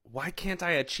Why can't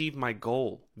I achieve my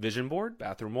goal? Vision board,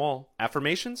 bathroom wall.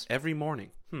 Affirmations? Every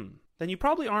morning. Then you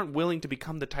probably aren't willing to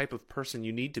become the type of person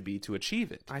you need to be to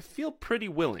achieve it. I feel pretty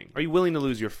willing. Are you willing to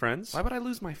lose your friends? Why would I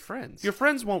lose my friends? Your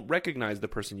friends won't recognize the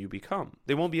person you become.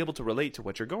 They won't be able to relate to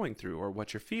what you're going through or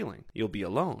what you're feeling. You'll be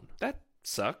alone. That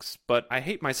sucks, but I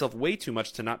hate myself way too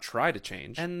much to not try to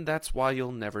change, and that's why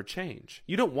you'll never change.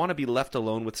 You don't want to be left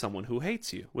alone with someone who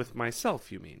hates you. With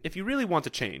myself, you mean. If you really want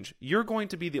to change, you're going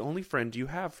to be the only friend you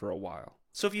have for a while.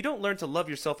 So if you don't learn to love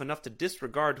yourself enough to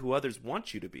disregard who others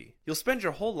want you to be, you'll spend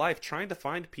your whole life trying to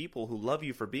find people who love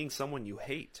you for being someone you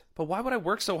hate. But why would I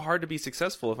work so hard to be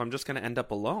successful if I'm just going to end up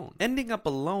alone? Ending up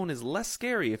alone is less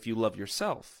scary if you love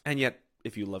yourself. And yet,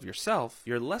 if you love yourself,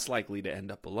 you're less likely to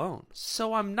end up alone.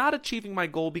 So I'm not achieving my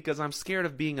goal because I'm scared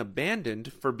of being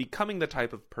abandoned for becoming the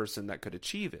type of person that could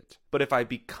achieve it. But if I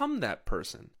become that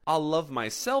person, I'll love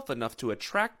myself enough to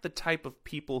attract the type of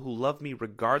people who love me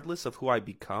regardless of who I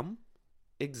become?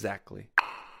 Exactly.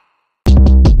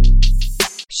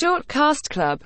 Short Cast Club